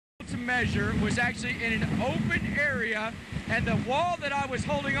measure was actually in an open area, and the wall that I was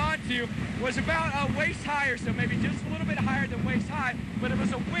holding on to was about waist high or so, maybe just a little bit higher than waist high, but it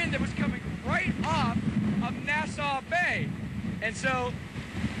was a wind that was coming right off of Nassau Bay. And so,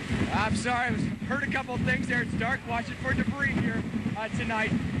 I'm sorry, I heard a couple of things there. It's dark, watching for debris here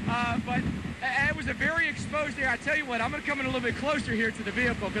tonight. But it was a very exposed area. I tell you what, I'm going to come in a little bit closer here to the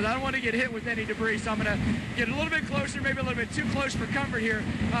vehicle because I don't want to get hit with any debris. So I'm going to get a little bit closer, maybe a little bit too close for comfort here.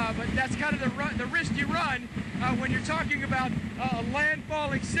 But that's kind of the risk you run when you're talking about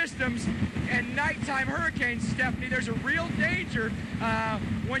landfalling systems and nighttime hurricanes, Stephanie. There's a real danger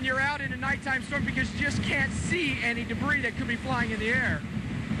when you're out in a nighttime storm because you just can't see any debris that could be flying in the air.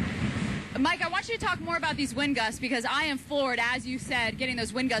 Mike, I want you to talk more about these wind gusts because I am floored, as you said, getting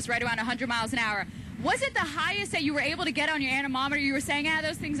those wind gusts right around 100 miles an hour. Was it the highest that you were able to get on your anemometer? You were saying,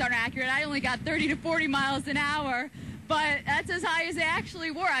 those things aren't accurate. I only got 30 to 40 miles an hour, but that's as high as they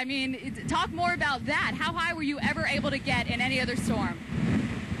actually were. I mean, talk more about that. How high were you ever able to get in any other storm?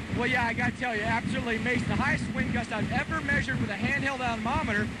 Well, yeah, I got to tell you, absolutely amazing. The highest wind gust I've ever measured with a handheld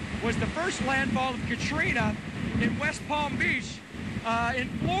anemometer was the first landfall of Katrina in West Palm Beach, in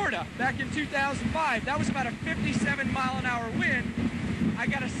Florida back in 2005. That was about a 57 mile an hour wind. I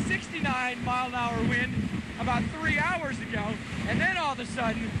got a 69 mile an hour wind about 3 hours ago, and then all of a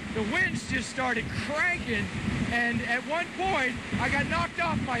sudden the winds just started cranking, and at one point I got knocked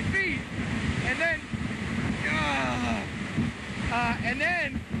off my feet, and then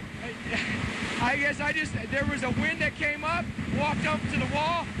I guess there was a wind that came up, walked up to the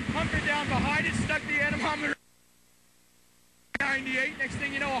wall, hunkered down behind it, stuck the anemometer 98, next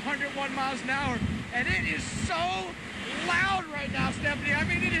thing you know, 101 miles an hour. And it is so loud right now, Stephanie. I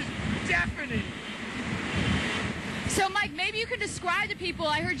mean, it is deafening. So, Mike, maybe you can describe to people,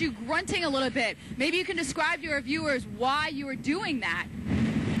 I heard you grunting a little bit. Maybe you can describe to our viewers why you were doing that.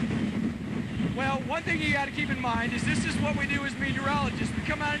 Well, one thing you got to keep in mind is this is what we do as meteorologists. We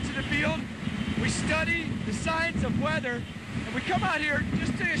come out into the field, we study the science of weather, and we come out here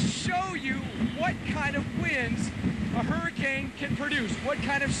just to show you what kind of winds a hurricane can produce, what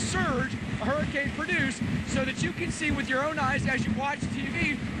kind of surge a hurricane produces, so that you can see with your own eyes as you watch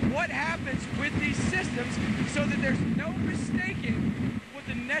TV what happens with these systems, so that there's no mistaking what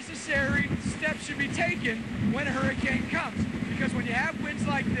the necessary steps should be taken when a hurricane comes. Because when you have winds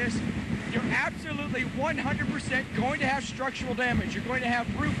like this, you're absolutely 100% going to have structural damage. You're going to have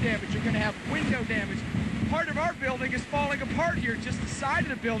roof damage. You're going to have window damage. Part of our building is falling apart here. Just the side of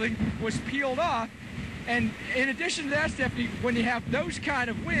the building was peeled off. And in addition to that, Stephanie, when you have those kind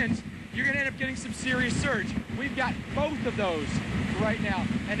of winds, you're going to end up getting some serious surge. We've got both of those right now.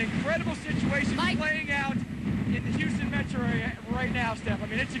 An incredible situation playing out in the Houston metro area right now, Steph. I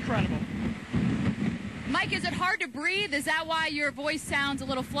mean, it's incredible. Mike, is it hard to breathe? Is that why your voice sounds a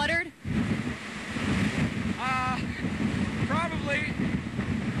little fluttered? Probably.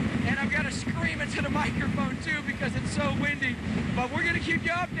 And I've got to scream into the microphone, too, because it's so windy. But we're going to keep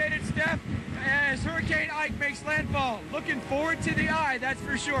you updated, Steph, as Hurricane Ike makes landfall. Looking forward to the eye, that's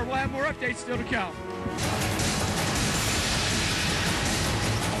for sure. We'll have more updates still to come.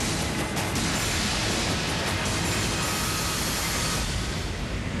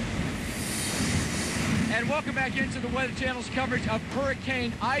 And welcome back into the Weather Channel's coverage of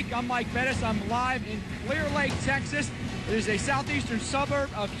Hurricane Ike. I'm Mike Bettis. I'm live in Clear Lake, Texas. It is a southeastern suburb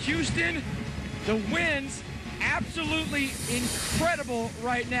of Houston. The winds absolutely incredible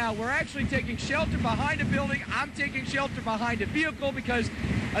right now. We're actually taking shelter behind a building. I'm taking shelter behind a vehicle because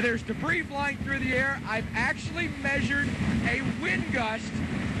there's debris flying through the air. I've actually measured a wind gust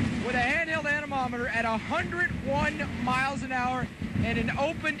with a handheld anemometer at 101 miles an hour in an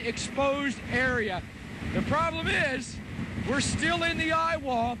open, exposed area. The problem is, we're still in the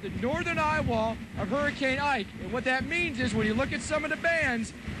eyewall, the northern eyewall of Hurricane Ike. And what that means is when you look at some of the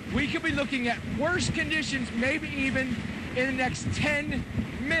bands, we could be looking at worse conditions, maybe even in the next 10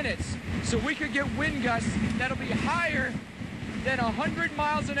 minutes. So we could get wind gusts that'll be higher than 100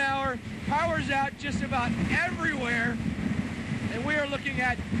 miles an hour, power's out just about everywhere. And we are looking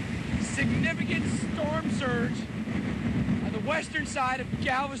at significant storm surge on the western side of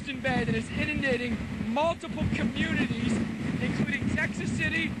Galveston Bay that is inundating multiple communities, including Texas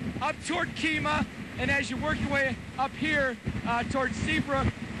City, up toward Kemah, and as you work your way up here towards Seabrook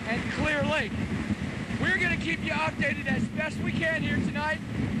and Clear Lake. We're going to keep you updated as best we can here tonight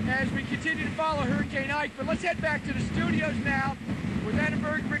as we continue to follow Hurricane Ike. But let's head back to the studios now with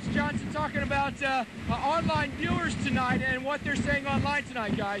Annenberg and Rich Johnson talking about online viewers tonight and what they're saying online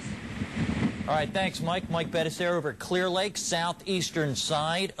tonight, guys. All right, thanks, Mike. Mike Bettis there over at Clear Lake, southeastern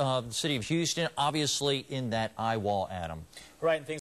side of the city of Houston, obviously in that eyewall, Adam. Right, and things